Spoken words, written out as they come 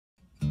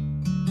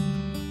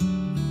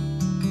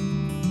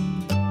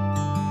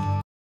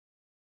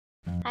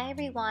Hi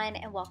everyone,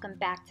 and welcome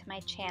back to my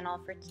channel.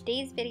 For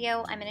today's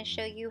video, I'm going to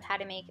show you how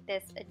to make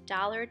this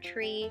Dollar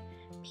Tree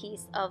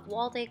piece of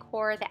wall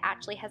decor that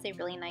actually has a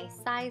really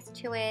nice size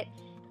to it.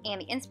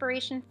 And the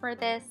inspiration for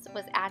this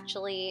was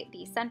actually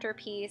the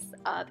centerpiece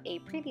of a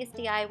previous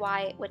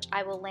DIY, which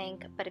I will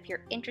link, but if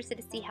you're interested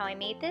to see how I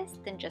made this,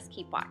 then just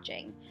keep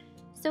watching.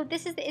 So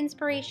this is the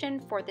inspiration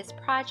for this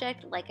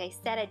project. Like I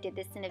said, I did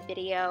this in a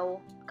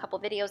video a couple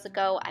videos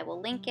ago. I will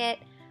link it.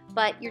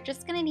 But you're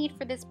just going to need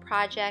for this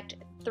project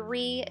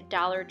 3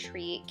 Dollar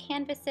Tree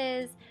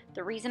canvases.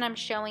 The reason I'm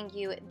showing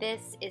you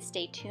this is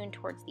stay tuned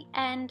towards the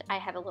end. I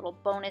have a little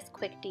bonus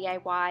quick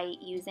DIY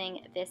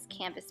using this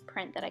canvas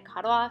print that I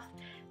cut off.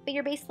 But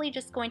you're basically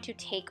just going to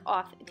take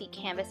off the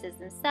canvases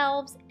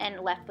themselves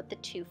and left with the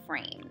 2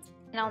 frames.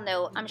 And I'll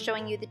note, I'm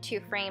showing you the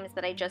 2 frames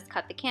that I just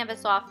cut the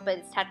canvas off, but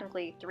it's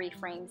technically 3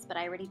 frames, but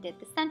I already did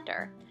the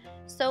center.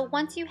 So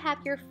once you have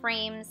your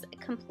frames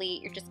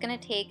complete, you're just going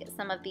to take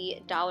some of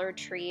the Dollar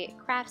Tree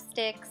craft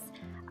sticks.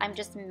 I'm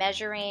just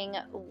measuring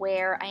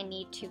where I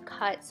need to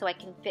cut so I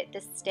can fit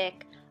the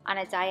stick on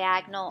a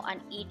diagonal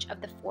on each of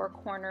the 4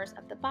 corners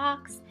of the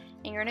box.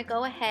 And you're going to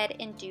go ahead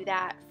and do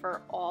that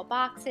for all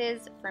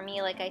boxes. For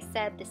me, like I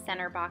said, the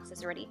center box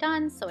is already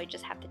done, so I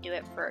just have to do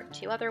it for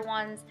 2 other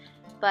ones.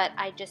 But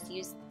I just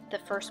used the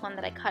first one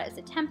that I cut as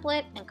a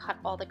template and cut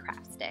all the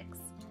craft sticks.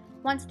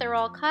 Once they're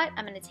all cut,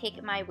 I'm going to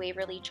take my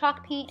Waverly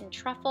chalk paint and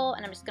Truffle,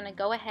 and I'm just going to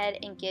go ahead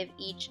and give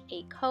each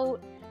a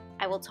coat.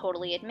 I will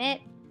totally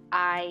admit,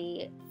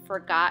 I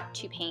forgot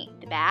to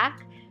paint the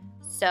back,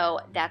 so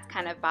that's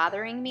kind of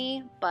bothering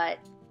me, but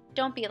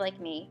don't be like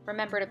me.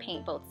 Remember to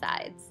paint both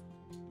sides.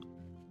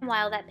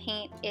 While that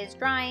paint is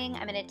drying,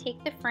 I'm going to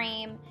take the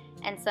frame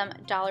and some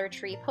Dollar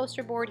Tree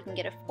poster board. You can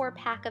get a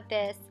 4-pack of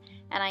this,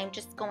 and I'm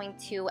just going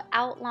to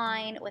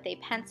outline with a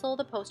pencil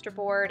the poster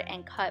board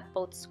and cut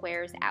both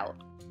squares out.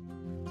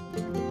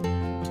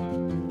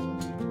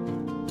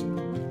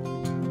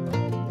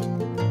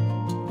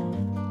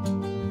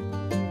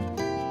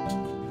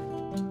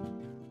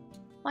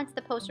 Once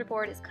the poster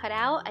board is cut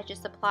out, I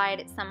just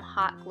applied some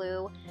hot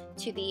glue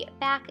to the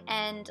back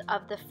end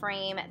of the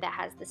frame that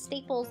has the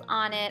staples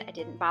on it. I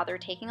didn't bother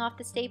taking off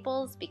the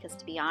staples because,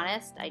 to be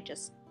honest,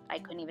 I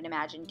couldn't even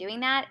imagine doing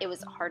that. It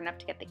was hard enough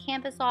to get the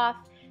canvas off.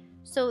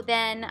 So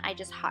then I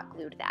just hot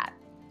glued that.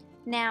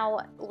 Now,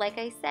 like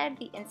I said,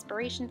 the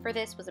inspiration for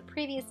this was a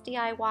previous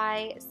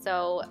DIY,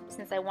 so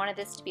since I wanted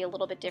this to be a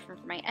little bit different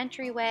for my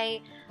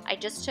entryway, I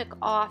just took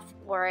off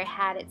where I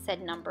had it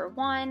said number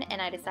 1, and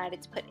I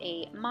decided to put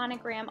a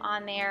monogram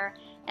on there,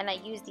 and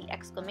I used the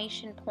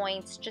exclamation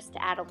points just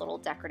to add a little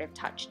decorative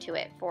touch to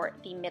it for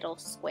the middle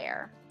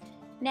square.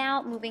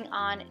 Now, moving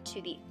on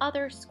to the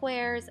other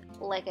squares,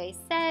 like I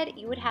said,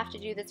 you would have to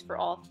do this for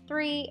all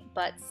 3,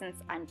 but since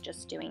I'm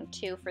just doing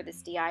 2 for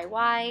this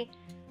DIY,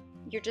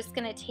 you're just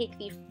going to take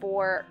the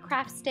 4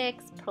 craft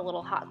sticks, put a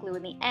little hot glue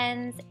in the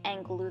ends,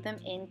 and glue them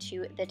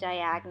into the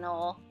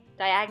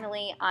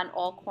diagonally on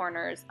all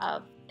corners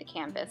of the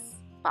canvas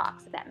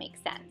box, if that makes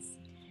sense.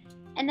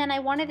 And then I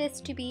wanted this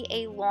to be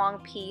a long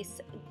piece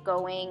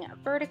going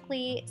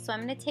vertically, so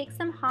I'm going to take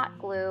some hot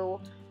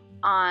glue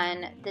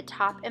on the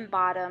top and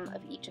bottom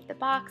of each of the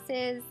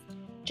boxes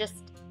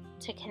just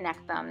to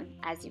connect them,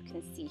 as you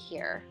can see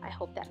here. I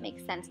hope that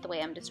makes sense the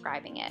way I'm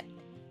describing it.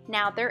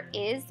 Now, there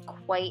is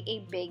quite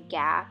a big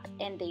gap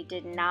and they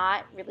did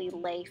not really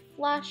lay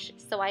flush,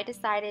 so I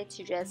decided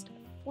to just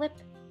flip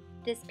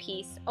this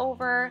piece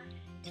over,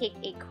 take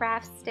a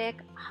craft stick,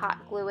 hot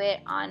glue it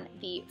on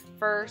the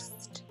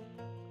first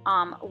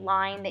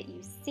line that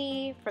you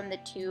see from the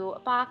 2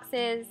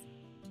 boxes.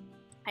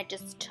 I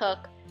just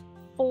took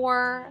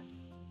 4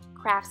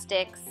 craft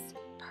sticks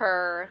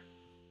per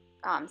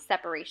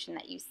separation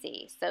that you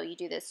see, so you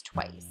do this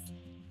twice.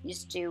 You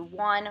just do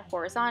 1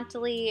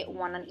 horizontally,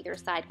 1 on either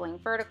side going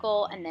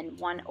vertical, and then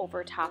 1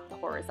 over top the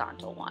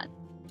horizontal one.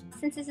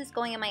 Since this is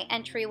going in my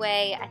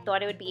entryway, I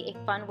thought it would be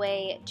a fun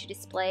way to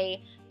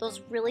display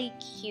those really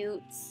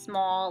cute,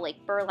 small,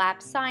 like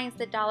burlap signs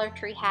that Dollar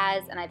Tree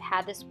has, and I've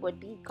had this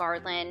would-be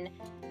garland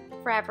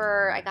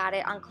forever. I got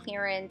it on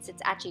clearance.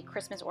 It's actually a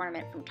Christmas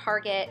ornament from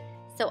Target.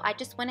 So I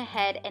just went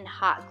ahead and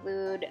hot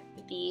glued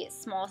the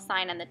small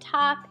sign on the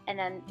top and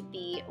then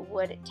the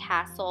wood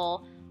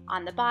tassel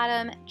on the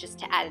bottom just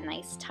to add a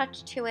nice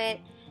touch to it,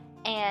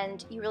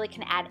 and you really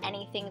can add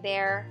anything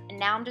there. And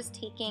now I'm just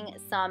taking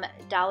some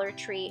Dollar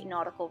Tree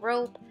nautical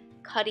rope,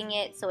 cutting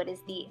it so it is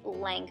the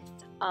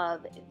length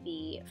of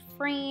the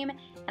frame,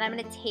 and I'm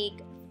going to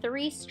take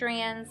 3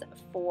 strands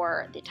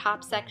for the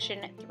top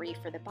section, 3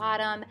 for the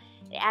bottom.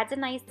 It adds a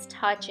nice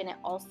touch and it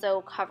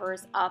also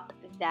covers up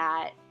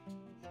that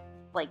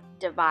like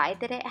divide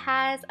that it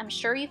has. I'm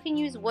sure you can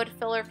use wood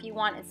filler if you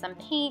want and some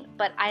paint,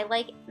 but I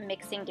like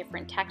mixing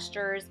different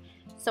textures,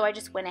 so I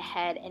just went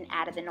ahead and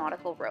added the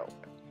nautical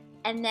rope.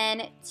 And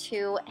then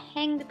to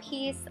hang the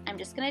piece, I'm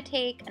just going to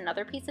take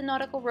another piece of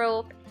nautical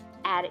rope,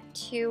 add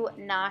 2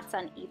 knots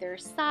on either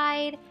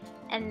side,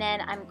 and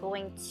then I'm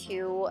going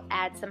to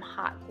add some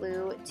hot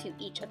glue to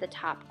each of the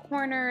top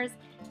corners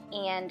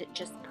and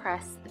just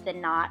press the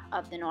knot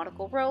of the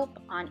nautical rope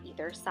on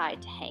either side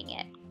to hang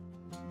it.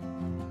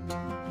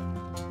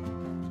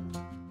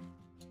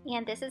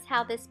 And this is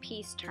how this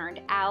piece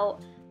turned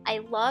out. I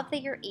love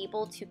that you're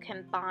able to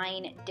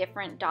combine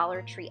different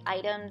Dollar Tree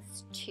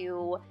items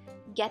to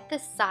get the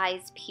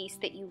size piece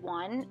that you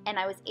want, and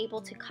I was able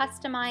to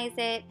customize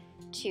it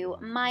to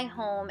my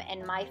home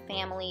and my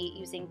family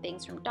using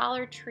things from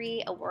Dollar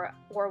Tree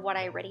or what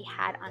I already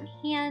had on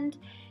hand.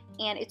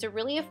 And it's a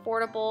really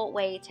affordable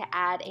way to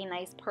add a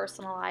nice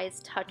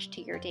personalized touch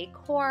to your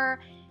decor.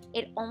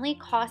 It only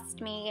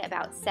cost me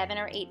about $7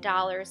 or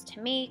 $8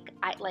 to make.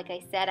 Like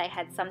I said, I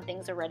had some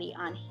things already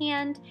on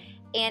hand,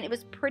 and it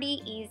was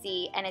pretty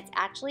easy, and it's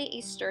actually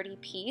a sturdy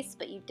piece,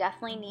 but you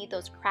definitely need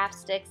those craft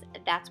sticks.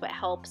 That's what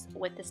helps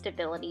with the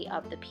stability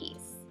of the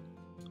piece.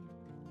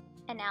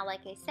 And now,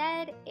 like I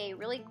said, a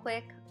really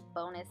quick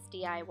bonus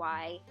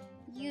DIY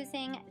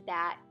using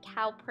that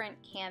cow print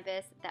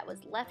canvas that was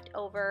left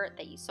over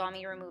that you saw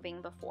me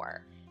removing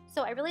before.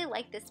 So I really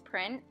like this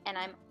print, and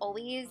I'm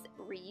always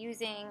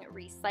reusing,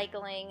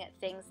 recycling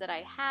things that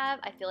I have.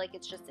 I feel like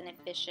it's just an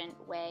efficient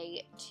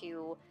way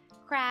to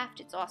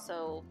craft. It's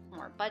also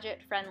more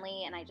budget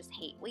friendly, and I just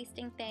hate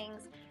wasting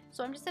things.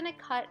 So I'm just gonna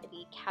cut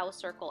the cow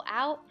circle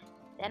out.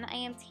 Then I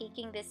am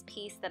taking this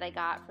piece that I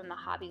got from the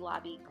Hobby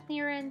Lobby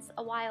clearance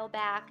a while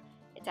back.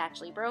 It's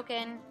actually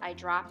broken. I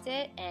dropped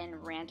it and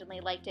randomly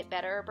liked it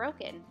better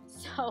broken.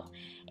 So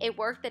it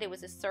worked that it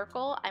was a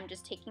circle. I'm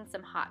just taking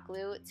some hot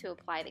glue to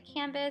apply the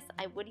canvas.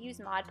 I would use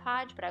Mod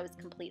Podge, but I was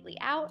completely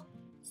out.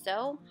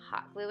 So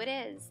hot glue it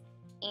is.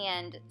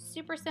 And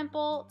super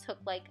simple, took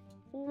like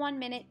 1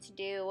 minute to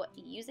do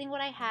using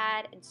what I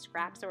had and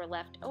scraps that were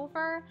left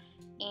over.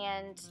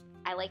 And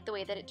I like the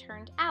way that it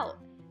turned out.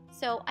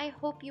 So I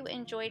hope you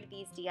enjoyed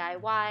these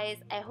DIYs.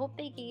 I hope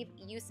they gave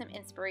you some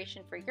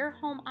inspiration for your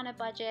home on a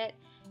budget.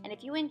 And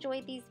if you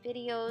enjoyed these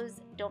videos,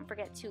 don't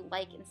forget to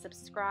like and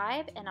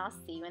subscribe, and I'll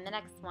see you in the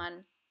next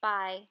one.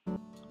 Bye.